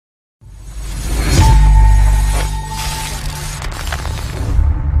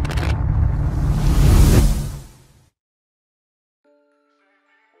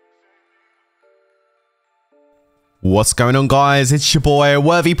What's going on, guys? It's your boy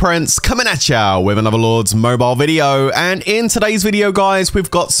Worthy Prince coming at ya with another Lords Mobile video, and in today's video, guys,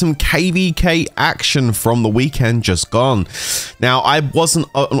 we've got some KVK action from the weekend just gone. Now, I wasn't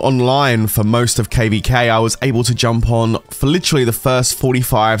online for most of KVK. I was able to jump on for literally the first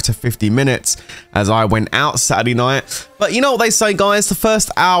 45 to 50 minutes as I went out Saturday night. But you know what they say, guys, the first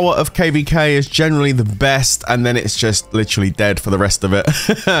hour of KVK is generally the best, and then it's just literally dead for the rest of it.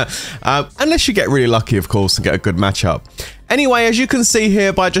 Unless you get really lucky, of course, and get a good matchup. Anyway, as you can see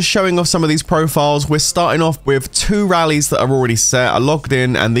here, by just showing off some of these profiles, we're starting off with 2 rallies that are already set. I logged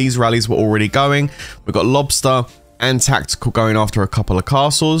in and these rallies were already going. We've got Lobster and Tactical going after a couple of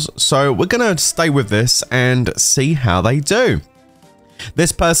castles. So we're going to stay with this and see how they do.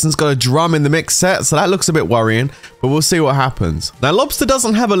 This person's got a drum in the mix set, so that looks a bit worrying, but we'll see what happens. Now, Lobster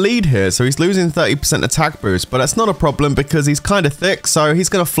doesn't have a lead here, so he's losing 30% attack boost, but that's not a problem because he's kind of thick, so he's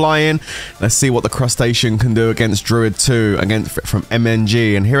going to fly in. Let's see what the Crustacean can do against Druid 2 from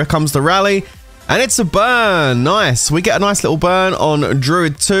MNG, and here comes the rally, and it's a burn. Nice. We get a nice little burn on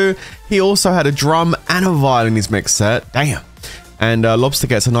Druid 2. He also had a drum and a vial in his mix set. Damn. And Lobster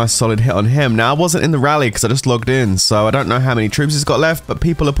gets a nice solid hit on him. Now, I wasn't in the rally because I just logged in, so I don't know how many troops he's got left, but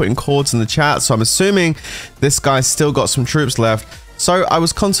people are putting chords in the chat, so I'm assuming this guy's still got some troops left. So I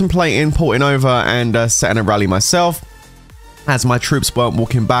was contemplating porting over and setting a rally myself. As my troops weren't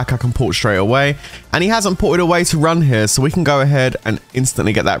walking back, I can port straight away. And he hasn't ported away to run here, so we can go ahead and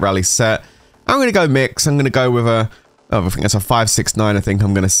instantly get that rally set. I'm going to go mix. I'm going to go with a, I think that's a 569, I think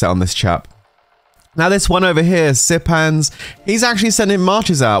I'm going to set on this chap. Now this one over here, Sipans, he's actually sending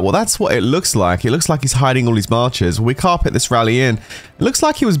marches out. Well, that's what it looks like. It looks like he's hiding all his marches. We carpet this rally in. It looks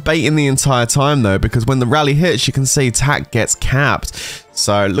like he was baiting the entire time though, because when the rally hits, you can see Tac gets capped.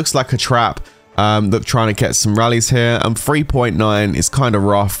 So it looks like a trap. Look, trying to get some rallies here, and 3.9 is kind of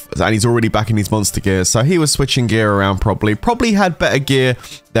rough, and he's already back in his monster gear, so he was switching gear around probably had better gear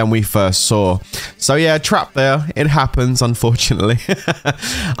than we first saw. So yeah, trap there, it happens, unfortunately.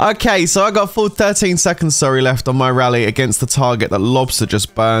 Okay, so I got full 13 seconds, sorry, left on my rally against the target that Lobster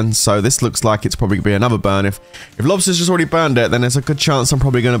just burned, so this looks like it's probably gonna be another burn. If Lobster's just already burned it, then there's a good chance I'm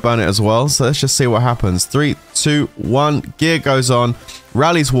probably going to burn it as well, so let's just see what happens. 3, 2, 1, gear goes on,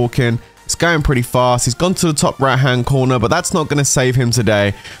 rally's walking. It's going pretty fast. He's gone to the top right hand corner, but that's not going to save him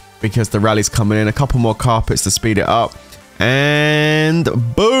today because the rally's coming in. A couple more carpets to speed it up, and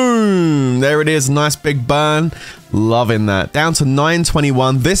boom, there it is. Nice big burn, loving that. Down to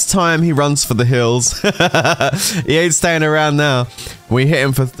 921. This time he runs for the hills. He ain't staying around now. We hit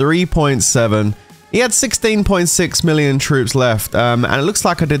him for 3.7. He had 16.6 million troops left, and it looks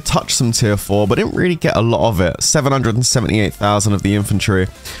like I did touch some tier 4, but didn't really get a lot of it. 778,000 of the infantry.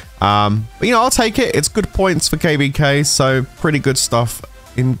 But you know, I'll take it. It's good points for KVK, so pretty good stuff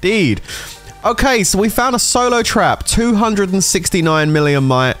indeed. Okay, so we found a solo trap, 269 million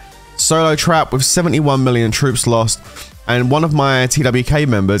might. Solo trap with 71 million troops lost, and one of my TWK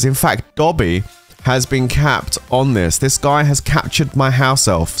members, in fact, Dobby, has been capped on this. This guy has captured my house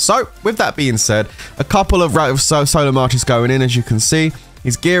elf. So, with that being said, a couple of solo marches going in, as you can see.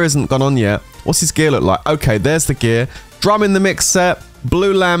 His gear isn't gone on yet. What's his gear look like? Okay, there's the gear. Drum in the mix set.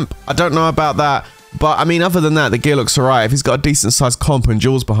 Blue lamp. I don't know about that. But, I mean, other than that, the gear looks alright. If he's got a decent sized comp and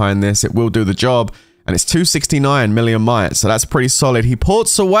jewels behind this, it will do the job. And it's 269 million might. So, that's pretty solid. He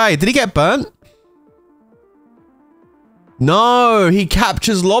ports away. Did he get burnt? No, he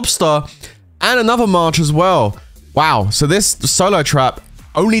captures Lobster. And another march as well. Wow, so this solo trap,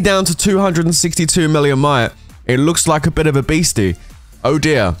 only down to 262 million might. It looks like a bit of a beastie. Oh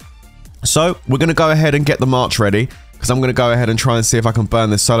dear. So, we're going to go ahead and get the march ready, because I'm going to go ahead and try and see if I can burn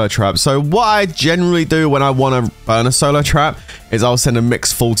this solo trap. So, what I generally do when I want to burn a solo trap is I'll send a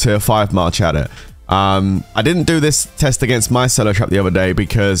mixed full tier 5 march at it. I didn't do this test against my solo trap the other day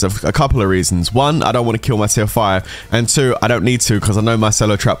because of a couple of reasons. One, I don't want to kill my tier 5, and 2, I don't need to because I know my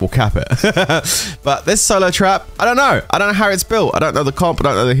solo trap will cap it. But this solo trap, I don't know. I don't know how it's built. I don't know the comp, I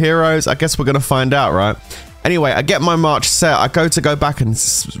don't know the heroes. I guess we're going to find out, right? Anyway, I get my march set. I go back and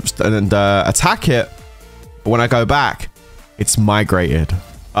attack it, but when I go back, it's migrated.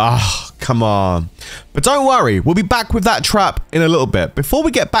 Ah, oh, come on. But don't worry, we'll be back with that trap in a little bit. Before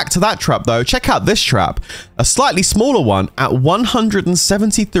we get back to that trap though, check out this trap. A slightly smaller one at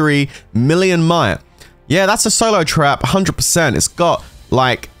 173 million might. Yeah, that's a solo trap, 100%. It's got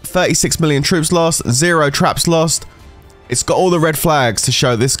like 36 million troops lost, 0 traps lost. It's got all the red flags to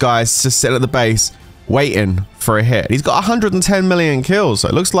show this guy's just sitting at the base waiting for a hit. He's got 110 million kills, so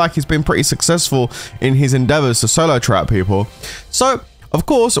it looks like he's been pretty successful in his endeavors to solo trap people. So, of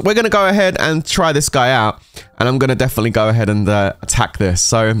course, we're going to go ahead and try this guy out, and I'm going to definitely go ahead and attack this.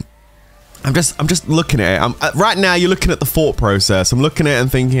 So, I'm just looking at it. Right now, you're looking at the thought process. I'm looking at it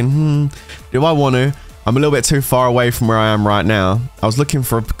and thinking, do I want to? I'm a little bit too far away from where I am right now. I was looking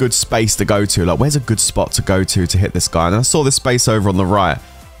for a good space to go to. Like, where's a good spot to go to hit this guy? And I saw this space over on the right.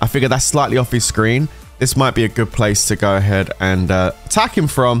 I figured that's slightly off his screen. This might be a good place to go ahead and attack him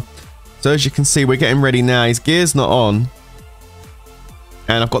from. So as you can see, we're getting ready now. His gear's not on.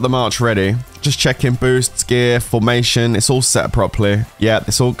 And I've got the march ready. Just checking boosts, gear, formation. It's all set properly. Yeah,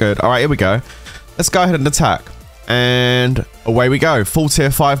 it's all good. All right, here we go. Let's go ahead and attack. And away we go. Full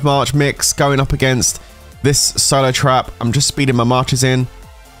tier 5 march mix going up against this solo trap. I'm just speeding my marches in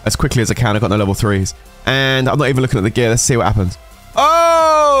as quickly as I can. I've got no level 3s. And I'm not even looking at the gear. Let's see what happens.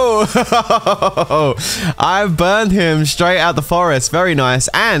 Oh! I've burned him straight out the forest. Very nice.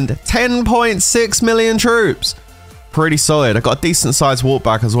 And 10.6 million troops. Pretty solid. I got a decent sized walk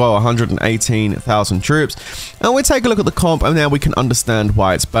back as well, 118,000 troops. And we take a look at the comp and now we can understand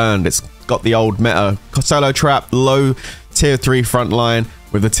why it's burned. It's got the old meta solo trap, low tier 3 front line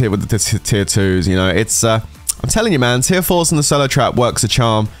with the tier 2s. You know, it's I'm telling you, man, tier 4s and the solo trap works a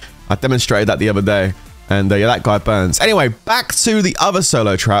charm. I demonstrated that the other day. And yeah, that guy burns. Anyway, back to the other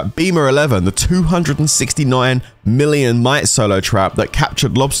solo trap, Beamer 11, the 269 million mite solo trap that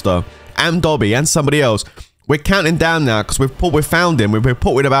captured Lobster and Dobby and somebody else. We're counting down now because we've found him. We've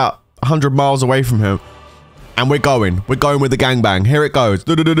put about 100 miles away from him. And we're going with the gangbang. Here it goes.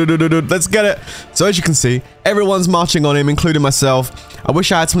 Let's get it. So as you can see, everyone's marching on him, including myself. I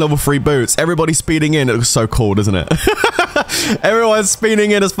wish I had some level 3 boots. Everybody's speeding in. It looks so cool, doesn't it? Everyone's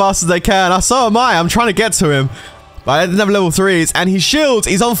speeding in as fast as they can. So am I. I'm trying to get to him. But I didn't have level 3s. And his shields,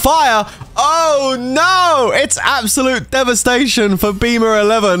 he's on fire. Oh no! It's absolute devastation for Beamer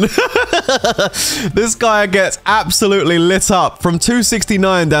 11. This guy gets absolutely lit up. From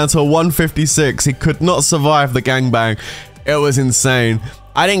 269 down to 156. He could not survive the gangbang. It was insane.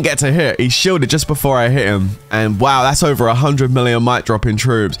 I didn't get to hit. He shielded just before I hit him. And wow, that's over 100 million might drop in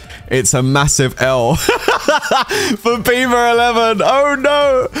troops. It's a massive L for Beamer 11. Oh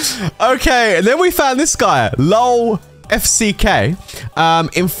no. Okay, and then we found this guy, LOL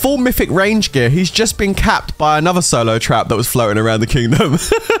FCK, in full mythic range gear. He's just been capped by another solo trap that was floating around the kingdom.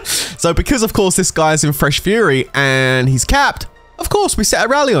 So because of course this guy's in Fresh Fury and he's capped, of course, we set a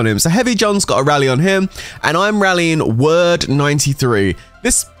rally on him. So Heavy John's got a rally on him, and I'm rallying Word 93.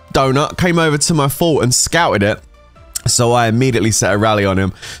 This donut came over to my fort and scouted it, so I immediately set a rally on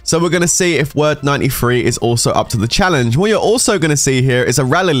him. So we're going to see if Word 93 is also up to the challenge. What you're also going to see here is a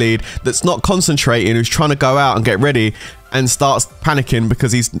rally lead that's not concentrating, who's trying to go out and get ready and starts panicking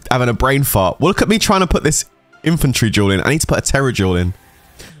because he's having a brain fart. Well, look at me trying to put this infantry duel in. I need to put a terror duel in.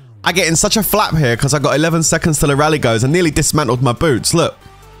 I get in such a flap here because I got 11 seconds till the rally goes. I nearly dismantled my boots. Look.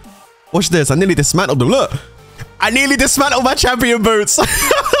 Watch this. I nearly dismantled them. Look. I nearly dismantled my champion boots.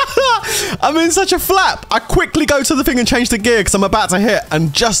 I'm in such a flap. I quickly go to the thing and change the gear because I'm about to hit.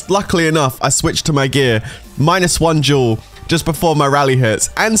 And just luckily enough, I switched to my gear. -1 duel just before my rally hits.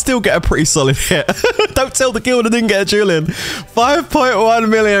 And still get a pretty solid hit. Don't tell the guild I didn't get a duel in. 5.1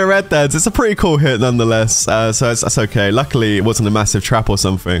 million red deads. It's a pretty cool hit nonetheless. So that's okay. Luckily, it wasn't a massive trap or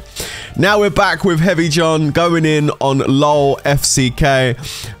something. Now we're back with Heavy John going in on LOL FCK.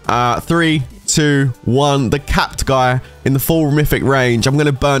 3, 2, 1. The capped guy in the full mythic range. I'm going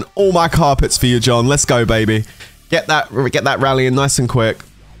to burn all my carpets for you, John. Let's go, baby. Get that rally in nice and quick.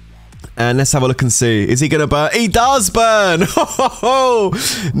 And let's have a look and see. Is he going to burn? He does burn. Oh,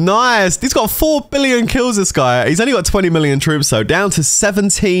 nice. He's got 4 billion kills, this guy. He's only got 20 million troops, though. Down to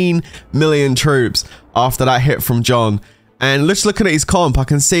 17 million troops after that hit from John. And just looking at his comp, I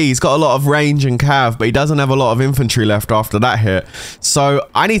can see he's got a lot of range and cav, but he doesn't have a lot of infantry left after that hit. So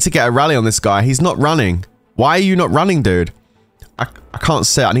I need to get a rally on this guy. He's not running. Why are you not running, dude? I can't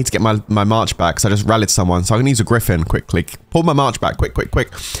sit. I need to get my march back because I just rallied someone. So I'm going to use a griffin quickly. Pull my march back. Quick, quick, quick.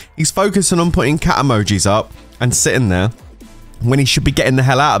 He's focusing on putting cat emojis up and sitting there when he should be getting the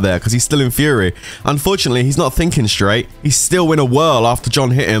hell out of there because he's still in fury. Unfortunately, he's not thinking straight. He's still in a whirl after John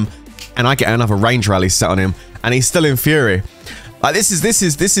hit him. And I get another range rally set on him. And he's still in fury. Like, this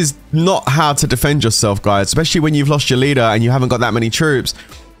is not how to defend yourself, guys. Especially when you've lost your leader and you haven't got that many troops.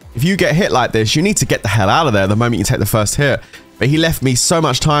 If you get hit like this, you need to get the hell out of there the moment you take the first hit. But he left me so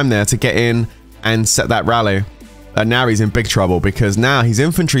much time there to get in and set that rally. And now he's in big trouble because now his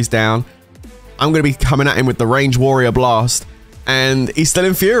infantry's down. I'm going to be coming at him with the range warrior blast. And he's still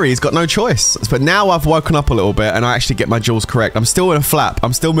in fury. He's got no choice. But now I've woken up a little bit and I actually get my duels correct. I'm still in a flap.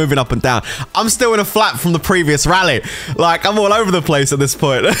 I'm still moving up and down. I'm still in a flap from the previous rally. Like, I'm all over the place at this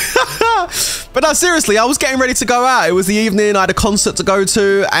point. But no, seriously, I was getting ready to go out. It was the evening. I had a concert to go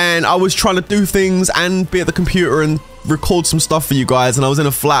to, and I was trying to do things and be at the computer and record some stuff for you guys, and I was in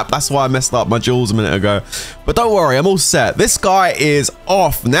a flap. That's why I messed up my jewels a minute ago. But don't worry, I'm all set. This guy is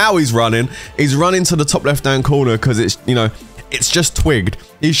off. Now he's running. He's running to the top left-hand corner because it's, you know, it's just twigged.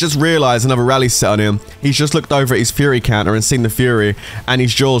 He's just realized another rally set on him. He's just looked over at his fury counter and seen the fury, and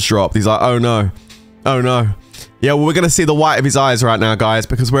his jaws dropped. He's like, oh no. Oh no. Yeah, well, we're going to see the white of his eyes right now, guys,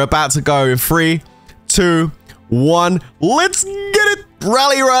 because we're about to go in 3, 2, 1. Let's get it.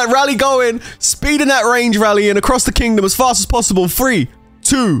 Rally going. Speeding that range rally and across the kingdom as fast as possible. 3,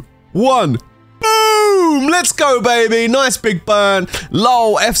 2, 1. Boom! Let's go, baby. Nice big burn.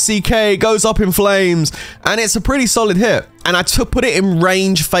 Lol, FCK goes up in flames. And it's a pretty solid hit. And I put it in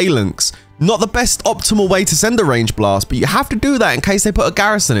range phalanx. Not the best optimal way to send a range blast, but you have to do that in case they put a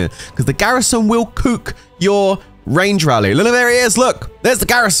garrison in, because the garrison will kook your range rally. Look, there he is. Look, there's the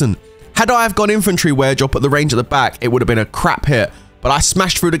garrison. Had I have gone infantry wedge or put the range at the back, it would have been a crap hit. But I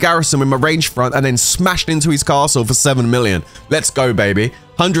smashed through the garrison with my range front and then smashed into his castle for 7 million. Let's go, baby.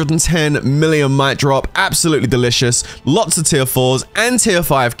 110 million might drop. Absolutely delicious. Lots of tier 4s and tier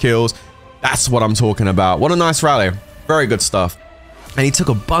 5 kills. That's what I'm talking about. What a nice rally. Very good stuff. And he took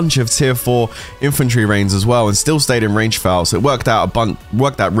a bunch of tier 4 infantry reigns as well and still stayed in range foul. So it worked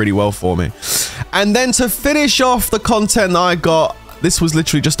out really well for me. And then to finish off the content that I got, this was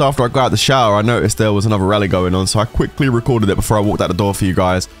literally just after I got out of the shower. I noticed there was another rally going on, so I quickly recorded it before I walked out the door for you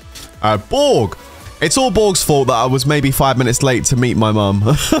guys. Borg. It's all Borg's fault that I was maybe 5 minutes late to meet my mum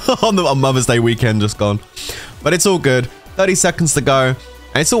on Mother's Day weekend just gone. But it's all good. 30 seconds to go.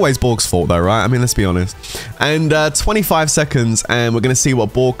 And it's always Borg's fault though, right? I mean, let's be honest. And 25 seconds, and we're going to see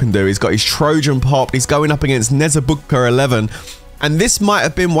what Borg can do. He's got his Trojan popped. He's going up against Nezabukka 11. And this might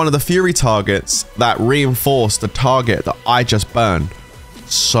have been one of the Fury targets that reinforced the target that I just burned.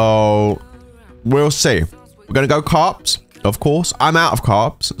 So, we'll see. We're going to go carps, of course. I'm out of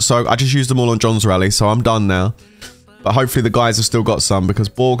carps, so I just used them all on John's rally, so I'm done now. But hopefully the guys have still got some, because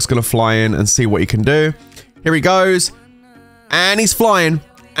Borg's going to fly in and see what he can do. Here he goes. And he's flying.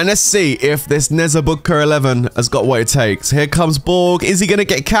 And let's see if this Nezabukka 11 has got what it takes. Here comes Borg. Is he going to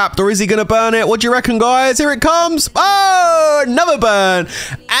get capped or is he going to burn it? What do you reckon, guys? Here it comes. Oh, another burn.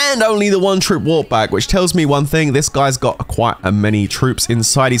 And only the 1 troop walk back, which tells me one thing. This guy's got quite a many troops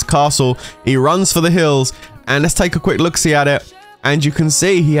inside his castle. He runs for the hills. And let's take a quick look-see at it. And you can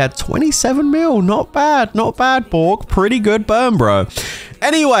see he had 27 mil. Not bad. Not bad, Borg. Pretty good burn, bro.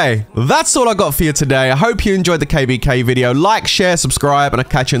 Anyway, that's all I got for you today. I hope you enjoyed the KVK video. Like, share, subscribe, and I'll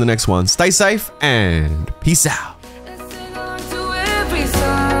catch you in the next one. Stay safe and peace out.